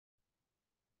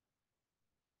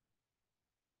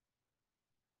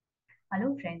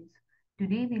Hello friends,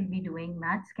 today we'll be doing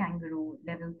Maths Kangaroo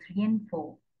level 3 and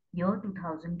 4 year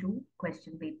 2002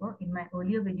 question paper. In my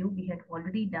earlier video we had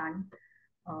already done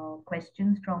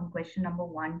questions from question number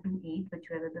 1 to 8, which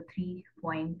were the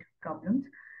 3-point problems.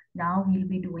 Now we'll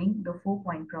be doing the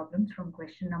 4-point problems from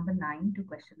question number 9 to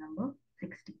question number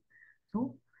 60.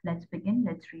 So let's begin.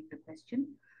 Let's read the question.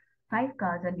 5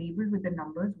 cars are labeled with the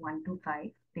numbers 1 to 5.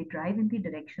 They drive in the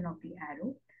direction of the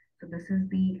arrow. So this is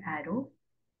the arrow.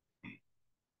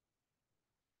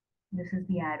 This is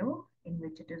the arrow in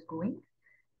which it is going.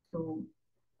 So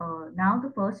now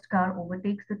the first car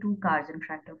overtakes the 2 cars in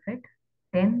front of it.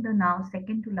 Then the now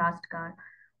second to last car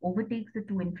overtakes the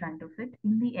 2 in front of it.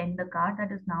 In the end, the car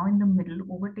that is now in the middle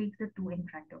overtakes the 2 in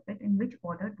front of it. In which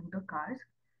order do the cars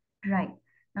drive?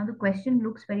 Now the question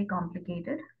looks very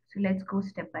complicated. So let's go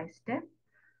step by step.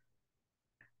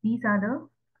 These are the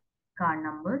car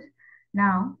numbers.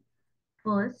 Now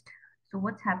first, so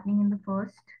what's happening in the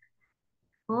first?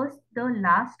 First, the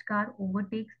last car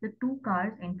overtakes the 2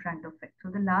 cars in front of it. So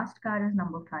the last car is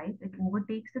number 5. It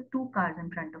overtakes the 2 cars in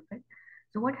front of it.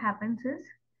 So what happens is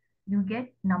you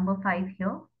get number 5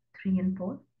 here, 3 and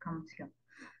 4 comes here.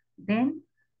 Then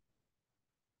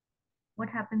what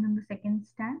happens in the second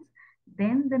stance?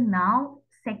 Then the now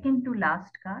second to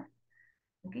last car.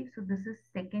 Okay, so this is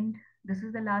second, this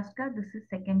is the last car, this is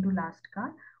second to last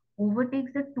car,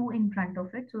 overtakes the 2 in front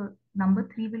of it. So number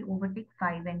 3 will overtake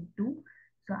 5 and 2.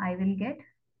 So I will get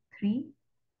 3,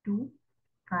 2,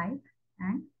 5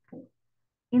 and 4.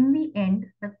 In the end,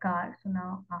 the car, so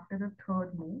now after the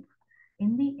third move,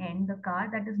 in the end, the car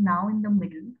that is now in the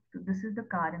middle, so this is the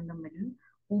car in the middle,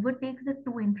 overtakes the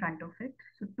 2 in front of it.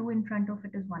 So 2 in front of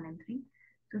it is 1 and 3.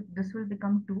 So this will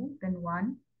become 2, then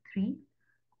 1, 3,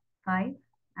 5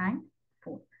 and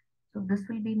 4. So this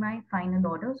will be my final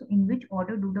order. So in which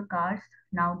order do the cars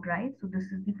now drive? So this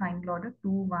is the final order 2,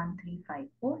 1, 3, 5,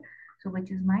 4. So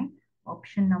which is my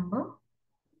option number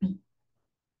B.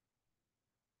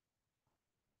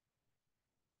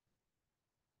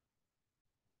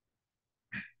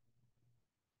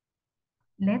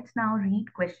 Let's now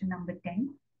read question number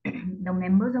 10. The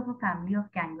members of a family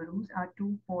of kangaroos are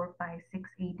 2, 4, 5, 6,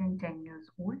 8 and 10 years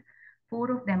old.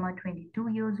 4 of them are 22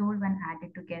 years old when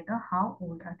added together. How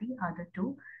old are the other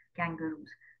 2 kangaroos?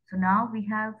 So now we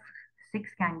have 6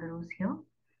 kangaroos here.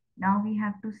 Now we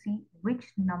have to see which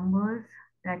numbers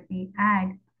that we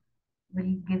add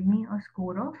will give me a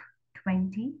score of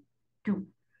 22.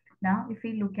 Now if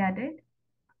we look at it,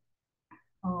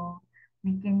 uh,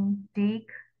 we can take,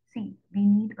 see, we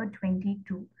need a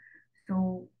 22.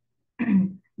 So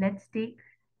let's take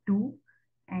 2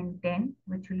 and 10,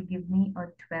 which will give me a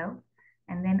 12.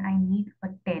 And then I need a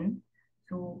 10.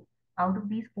 So out of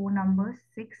these 4 numbers,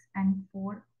 6 and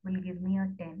 4 will give me a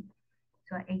 10.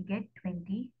 So I get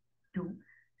 22.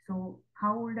 So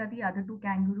how old are the other 2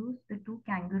 kangaroos? The 2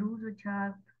 kangaroos which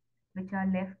are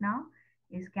left now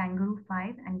is kangaroo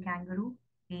 5 and kangaroo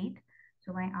 8.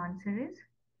 So my answer is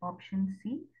option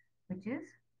C, which is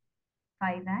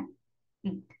 5 and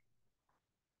 8.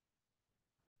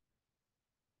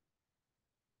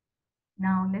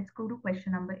 Now let's go to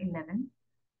question number 11.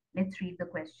 Let's read the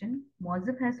question.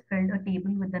 Motif has filled a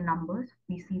table with the numbers.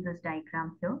 We see this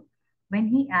diagram here. When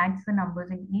he adds the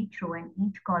numbers in each row and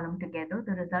each column together,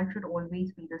 the result should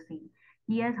always be the same.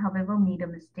 He has, however, made a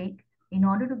mistake. In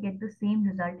order to get the same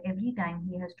result every time,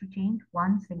 he has to change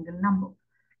one single number.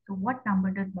 So what number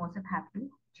did Motif have to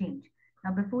change?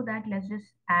 Now before that, let's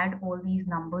just add all these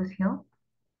numbers here.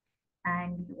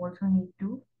 And we also need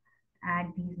to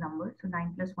add these numbers. So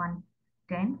 9 plus 1,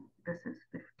 10. This is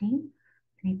 15.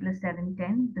 3 plus 7,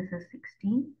 10. This is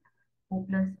 16. 4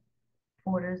 plus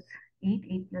 4 is 8.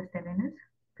 8 plus 7 is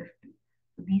 15.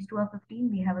 So these two are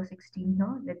 15. We have a 16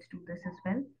 here. Let's do this as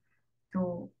well.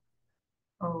 So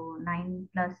 9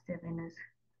 plus 7 is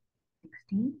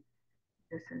 16.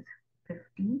 This is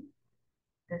 15.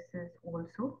 This is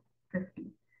also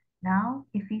 15. Now,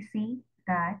 if we see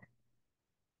that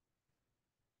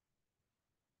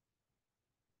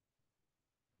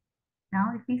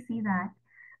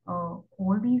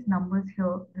all these numbers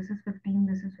here, this is 15,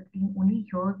 this is 15, only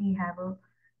here we have a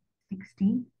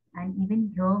 16 and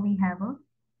even here we have a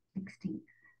 16.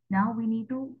 Now we need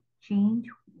to change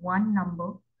one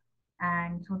number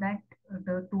and so that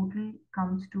the total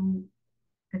comes to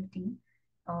 15.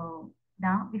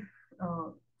 Now if,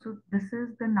 so this is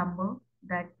the number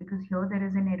that, because here there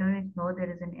is an error and here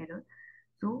there is an error.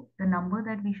 So the number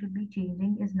that we should be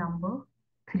changing is number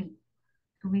 3.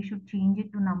 So we should change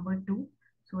it to number 2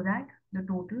 so that the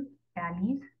total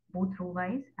tallies both row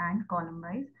wise and column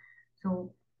wise.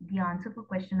 So the answer for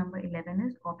question number 11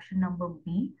 is option number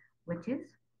B, which is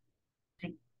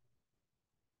 3.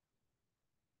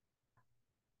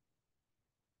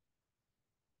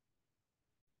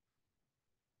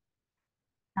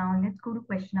 Now let's go to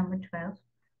question number 12.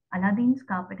 Aladdin's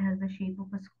carpet has the shape of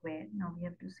a square. Now we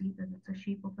have to see that it's a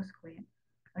shape of a square.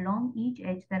 Along each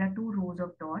edge there are two rows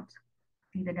of dots.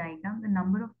 See the diagram. The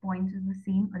number of points is the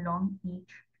same along each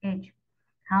edge.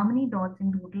 How many dots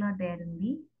in total are there in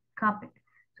the carpet?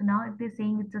 So now if they're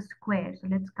saying it's a square, so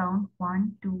let's count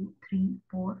 1, 2, 3,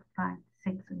 4, 5,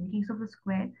 6. In case of a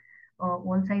square,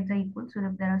 all sides are equal. So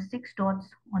if there are 6 dots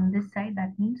on this side,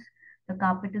 that means the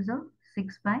carpet is a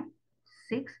 6 by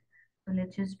 6. So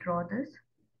let's just draw this.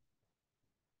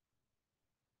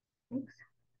 6,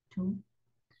 2,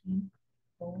 3,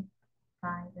 4,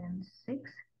 5, and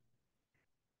 6.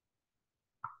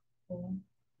 4,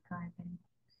 5, and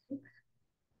 6.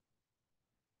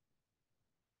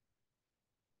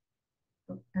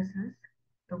 So this is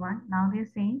the one. Now they're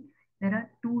saying there are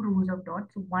two rows of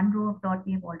dots. So one row of dot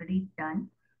we have already done.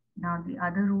 Now the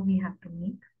other row we have to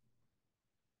make.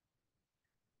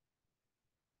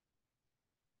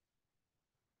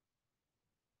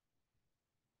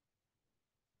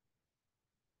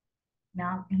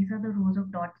 Now these are the rows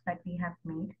of dots that we have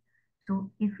made. So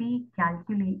if we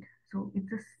calculate, so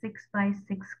it's a 6 by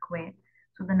 6 square.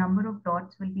 So the number of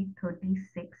dots will be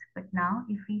 36. But now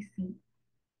if we see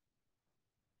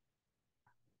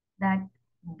that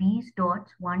these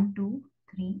dots, 1, 2,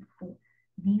 3, 4,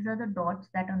 these are the dots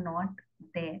that are not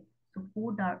there. So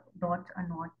four dots are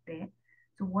not there.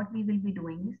 So what we will be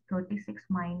doing is 36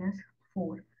 minus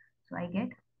 4. So I get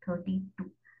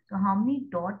 32. So how many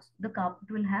dots the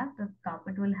carpet will have? The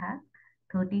carpet will have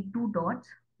 32 dots,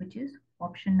 which is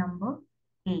option number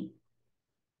A,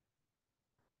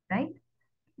 right?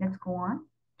 Let's go on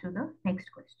to the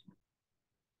next question.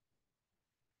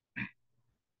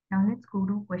 Now let's go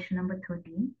to question number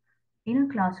 13. In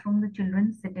a classroom, the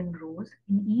children sit in rows.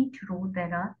 In each row,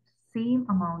 there are same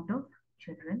amount of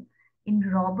children. In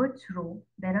Robert's row,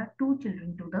 there are two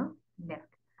children to the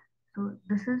left. So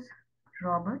this is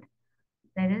Robert.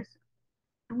 There is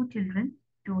two children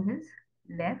to his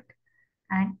left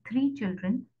and three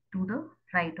children to the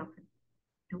right of him.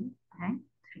 2 and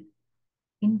 3.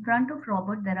 In front of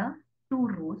Robert, there are two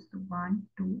rows. So 1,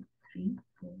 2, 3,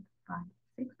 4, 5,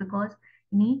 6. Because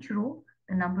in each row,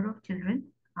 the number of children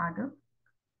are the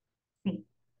same.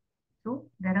 So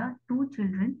there are two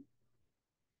children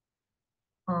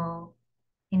uh,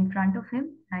 in front of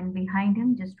him and behind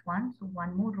him just one. So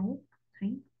one more row,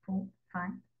 3, 4, 5,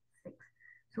 6.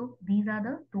 So these are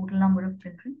the total number of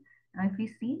children. Now if we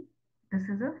see, this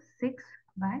is a 6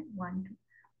 by 1, 2,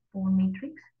 4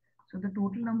 matrix. So the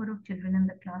total number of children in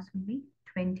the class will be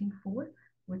 24,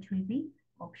 which will be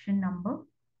option number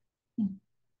E.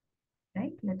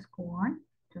 Right? Let's go on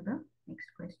to the next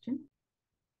question.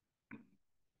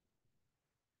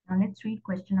 Now let's read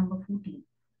question number 14.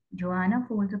 Joanna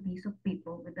folds a piece of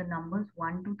paper with the numbers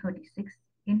 1 to 36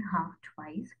 in half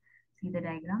twice. See the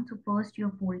diagram. So first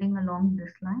you're folding along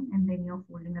this line and then you're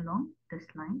folding along this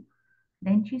line.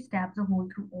 Then she stabs a hole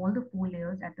through all the four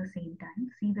layers at the same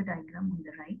time. See the diagram on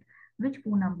the right. Which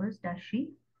four numbers does she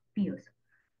pierce?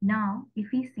 Now, if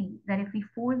we see that if we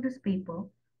fold this paper,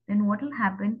 then what will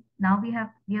happen? Now we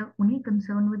are only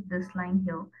concerned with this line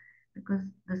here because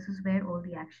this is where all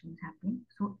the action is happening.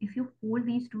 So if you fold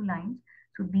these two lines,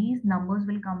 so these numbers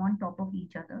will come on top of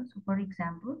each other. So for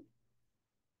example,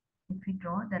 if we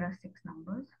draw, there are six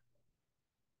numbers,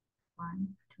 1,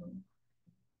 2,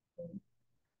 4,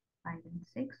 5, and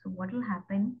 6. So what will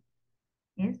happen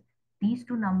is these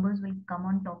two numbers will come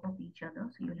on top of each other.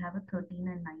 So you'll have a 13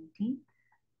 and 19,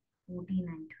 14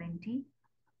 and 20,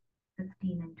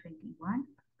 15 and 21,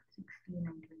 16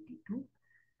 and 22,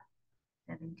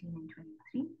 17 and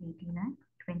 23, 18 and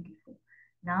 24.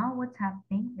 Now what's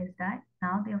happening is that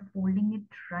now they are folding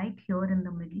it right here in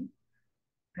the middle,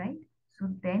 right? So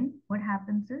then what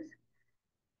happens is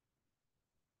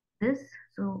this,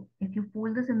 so if you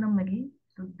fold this in the middle,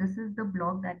 so this is the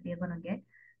block that they're going to get.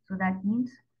 So that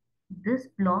means this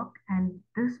block and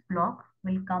this block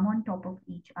will come on top of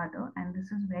each other, and this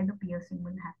is where the piercing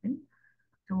will happen.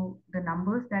 So the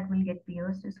numbers that will get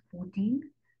pierced is 14,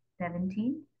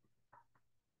 17,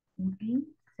 14,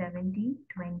 17,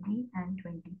 20, and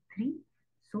 23.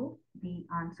 So the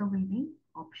answer will be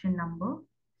option number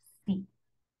C.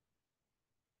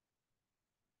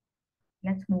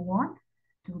 Let's move on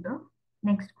to the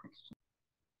next question.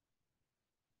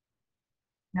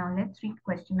 Now let's read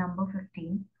question number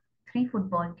 15. Three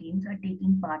football teams are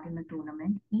taking part in a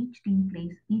tournament. Each team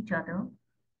plays each other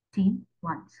team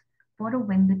once. For a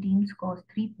win, the team scores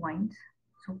 3 points.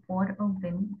 So for a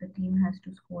win, the team has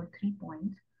to score 3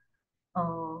 points.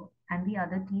 And the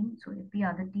other team, so if the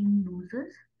other team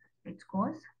loses, it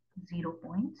scores 0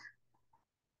 points.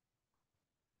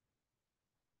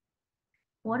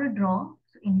 For a draw,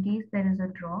 so in case there is a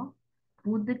draw,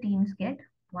 both the teams get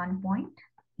 1 point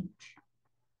each.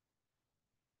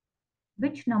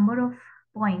 Which number of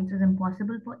points is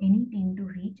impossible for any team to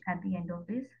reach at the end of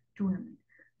this tournament?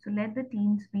 So let the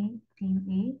teams be Team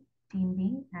A, Team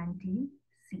B, and Team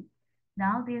C.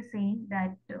 Now they are saying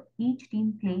that each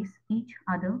team plays each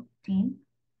other team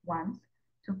once.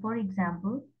 So for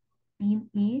example, Team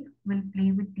A will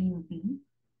play with Team B,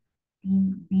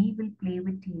 Team B will play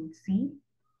with Team C,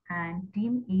 and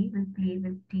Team A will play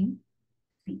with Team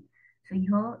C. So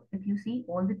here, if you see,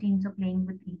 all the teams are playing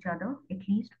with each other at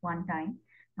least one time.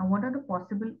 Now, what are the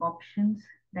possible options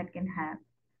that can have?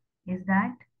 Is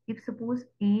that if suppose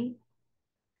A,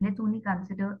 let's only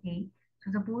consider A.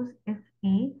 So suppose if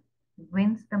A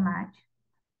wins the match,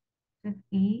 if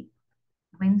A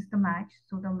wins the match,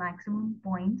 so the maximum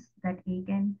points that A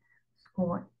can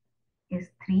score is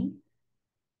 3.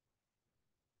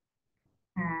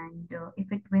 And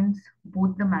if it wins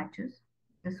both the matches,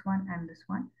 this one and this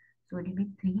one, so it will be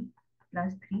 3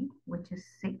 plus 3, which is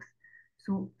 6.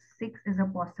 So 6 is a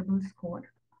possible score.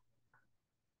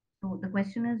 So the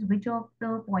question is, which of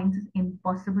the points is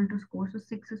impossible to score? So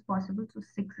 6 is possible, so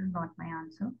 6 is not my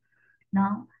answer.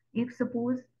 Now, if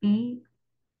suppose A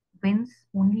wins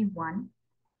only one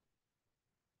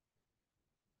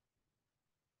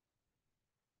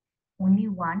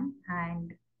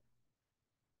and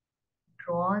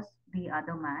draws the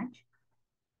other match,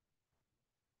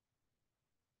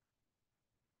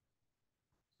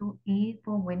 so A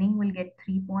for winning will get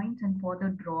 3 points, and for the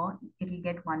draw, it will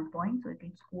get 1 point. So it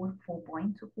will score 4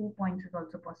 points. So 4 points is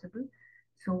also possible.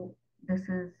 So this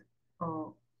is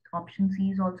option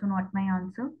C is also not my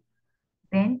answer.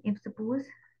 Then if suppose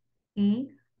A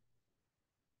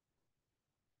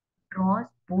draws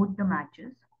both the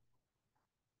matches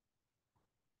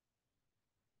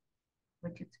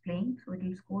which it's playing, so it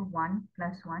will score 1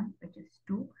 plus 1, which is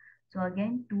 2. So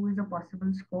again, 2 is a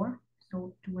possible score.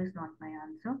 So 2 is not my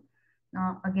answer.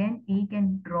 Now again, A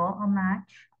can draw a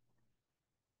match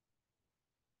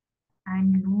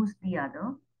and lose the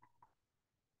other.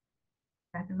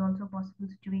 That is also a possible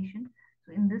situation.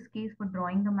 So in this case, for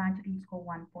drawing the match, it will score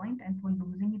 1 point, and for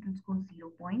losing, it will score 0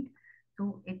 point.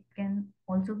 So it can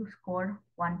also score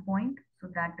 1 point. So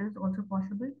that is also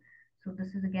possible. So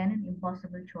this is again an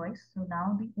impossible choice. So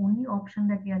now the only option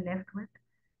that we are left with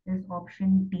is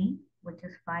option D, which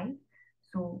is 5.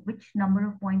 So which number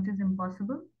of points is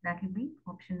impossible? That will be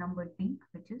option number D,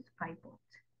 which is 5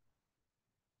 points.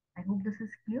 I hope this is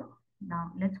clear.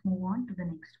 Now let's move on to the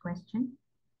next question.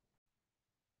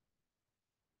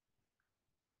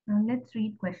 Now let's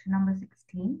read question number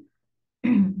 16.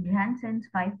 Jan sends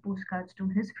 5 postcards to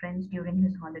his friends during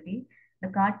his holiday. The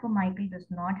card for Michael does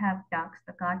not have ducks.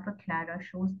 The card for Clara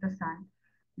shows the sun.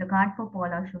 The card for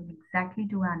Paula shows exactly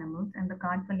 2 animals. And the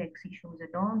card for Lexi shows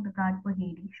a dog. The card for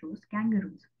Heidi shows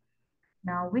kangaroos.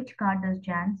 Now, which card does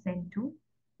Jan send to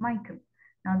Michael?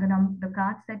 Now, the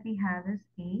cards that we have is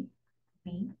A,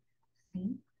 B,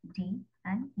 C, D,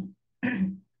 and E.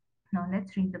 Now,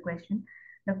 let's read the question.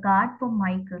 The card for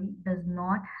Michael does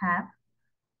not have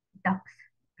ducks,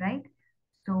 right?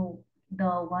 So the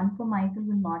one for Michael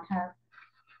will not have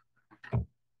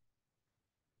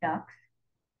ducks.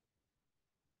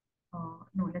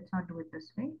 No, let's not do it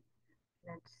this way.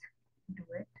 Let's do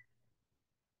it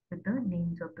with the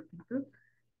names of the people.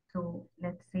 So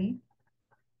let's say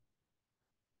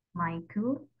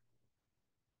Michael,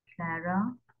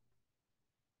 Clara,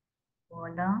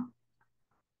 Paula,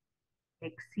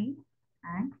 Lexi,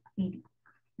 and Edie.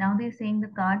 Now they're saying the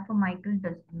card for Michael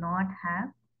does not have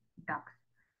ducks.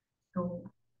 So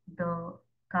the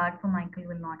card for Michael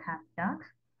will not have ducks.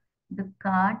 The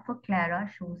card for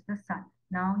Clara shows the sun.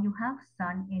 Now you have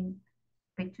sun in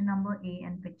picture number A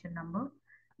and picture number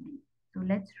B. So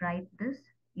let's write this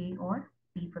A or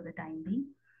B for the time being.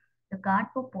 The card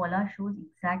for Paula shows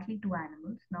exactly 2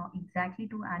 animals. Now exactly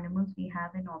 2 animals we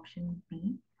have in option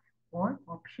B or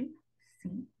option C.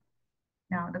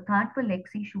 Now the card for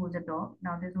Lexi shows a dog.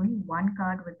 Now there's only one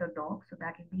card with a dog, so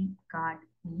that will be card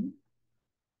E.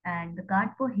 And the card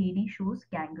for Heidi shows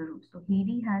kangaroos. So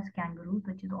Heidi has kangaroos,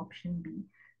 which is option B.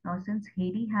 Now since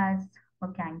Heidi has a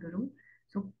kangaroo,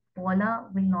 so Paula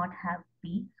will not have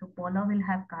B. So Paula will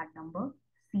have card number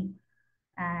C.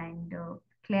 And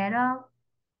Clara,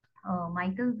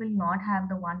 Michael will not have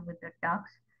the one with the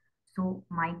ducks. So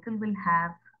Michael will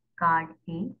have card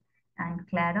A, and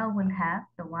Clara will have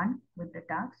the one with the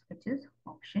ducks, which is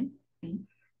option B.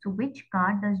 So which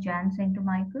card does Jan send to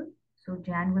Michael? So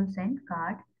Jan will send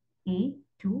card A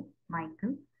to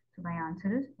Michael. So my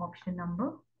answer is option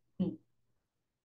number